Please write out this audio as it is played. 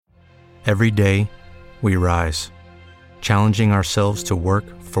Every day, we rise, challenging ourselves to work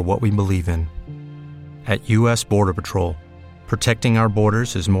for what we believe in. At U.S. Border Patrol, protecting our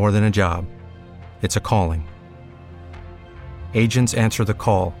borders is more than a job. It's a calling. Agents answer the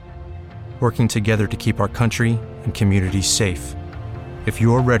call, working together to keep our country and communities safe. If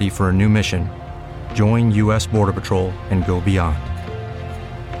you're ready for a new mission, join U.S. Border Patrol and go beyond.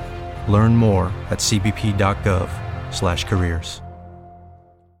 Learn more at cbp.gov/careers.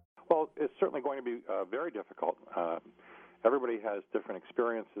 Well, it's certainly going to be very difficult. Everybody has different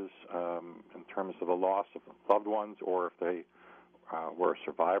experiences in terms of the loss of loved ones, or if they were a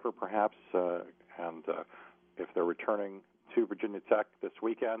survivor, perhaps, and if they're returning to Virginia Tech this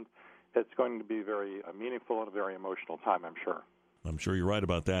weekend. It's going to be very meaningful and a very emotional time, I'm sure. I'm sure you're right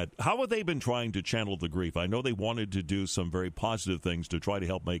about that. How have they been trying to channel the grief? I know they wanted to do some very positive things to try to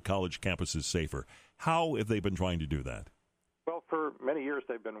help make college campuses safer. How have they been trying to do that? Well, for many years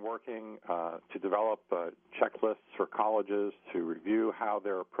they've been working to develop checklists for colleges to review how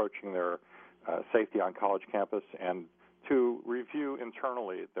they're approaching their safety on college campus and to review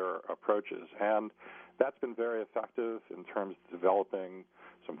internally their approaches. And that's been very effective in terms of developing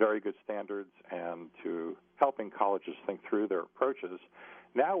some very good standards and to helping colleges think through their approaches.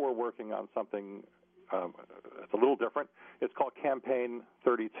 Now we're working on something it's a little different. It's called Campaign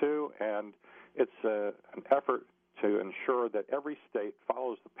 32, and it's an effort to ensure that every state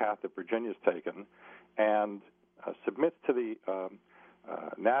follows the path that Virginia's taken and submits to the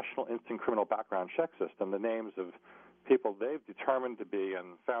National Instant Criminal Background Check System the names of people they've determined to be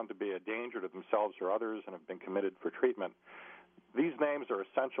and found to be a danger to themselves or others and have been committed for treatment. These names are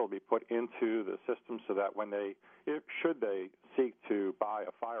essential to be put into the system so that when should they seek to buy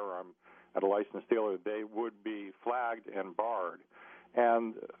a firearm at a licensed dealer, they would be flagged and barred.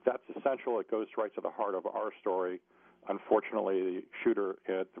 And that's essential. It goes right to the heart of our story. Unfortunately, the shooter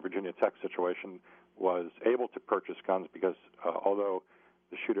at the Virginia Tech situation was able to purchase guns because although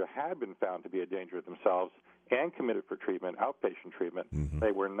the shooter had been found to be a danger to themselves and committed for treatment, outpatient treatment,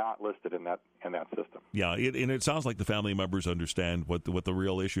 they were not listed in that system. Yeah, and it sounds like the family members understand what the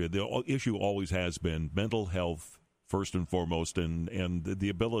real issue. The issue always has been mental health first and foremost, and the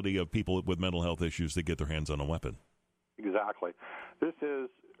ability of people with mental health issues to get their hands on a weapon. Exactly. This is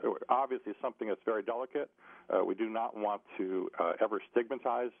obviously something that's very delicate. We do not want to ever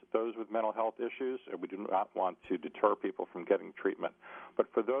stigmatize those with mental health issues. We do not want to deter people from getting treatment. But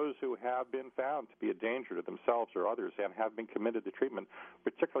for those who have been found to be a danger to themselves or others and have been committed to treatment,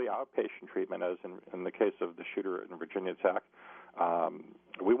 particularly outpatient treatment, as in the case of the shooter in Virginia Tech,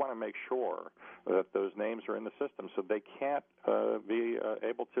 we want to make sure that those names are in the system so they can't be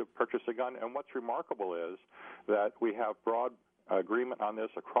able to purchase a gun. And what's remarkable is that we have broad agreement on this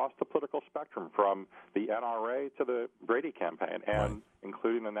across the political spectrum, from the NRA to the Brady campaign, and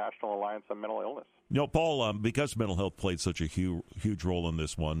including the National Alliance on Mental Illness. Paul, because mental health played such a huge role in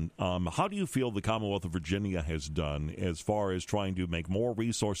this one, how do you feel the Commonwealth of Virginia has done as far as trying to make more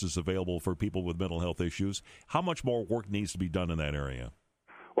resources available for people with mental health issues? How much more work needs to be done in that area?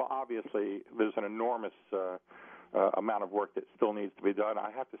 Well, obviously, there's an enormous amount of work that still needs to be done.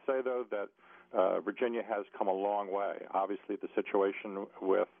 I have to say, though, that Virginia has come a long way. Obviously, the situation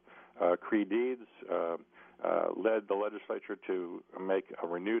with Creed Deeds led the legislature to make a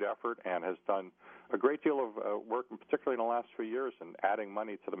renewed effort and has done a great deal of work, particularly in the last few years, in adding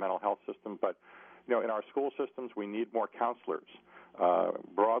money to the mental health system. But, in our school systems, we need more counselors.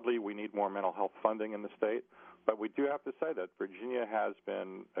 Broadly, we need more mental health funding in the state. But we do have to say that Virginia has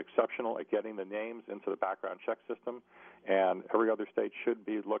been exceptional at getting the names into the background check system, and every other state should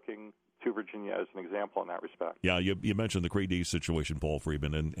be looking to Virginia as an example in that respect. Yeah, you mentioned the Creed Deeds situation, Paul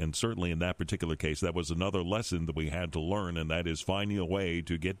Friedman, and certainly in that particular case, that was another lesson that we had to learn, and that is finding a way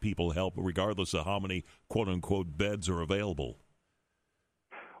to get people help regardless of how many quote-unquote beds are available.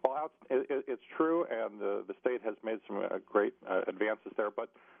 Well, it's true, and the state has made some great advances there, but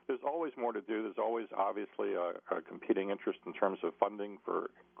there's always more to do. There's always, obviously, a competing interest in terms of funding for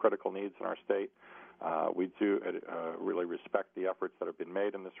critical needs in our state. We do really respect the efforts that have been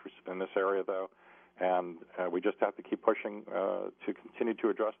made in this area, though, and we just have to keep pushing to continue to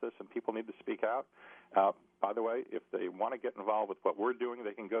address this, and people need to speak out. By the way, if they want to get involved with what we're doing,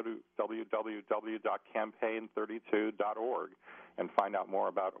 they can go to www.campaign32.org and find out more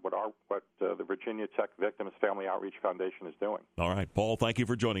about what the Virginia Tech Victims Family Outreach Foundation is doing. All right, Paul, thank you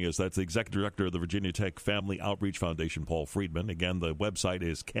for joining us. That's the Executive Director of the Virginia Tech Family Outreach Foundation, Paul Friedman. Again, the website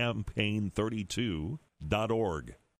is campaign32.org.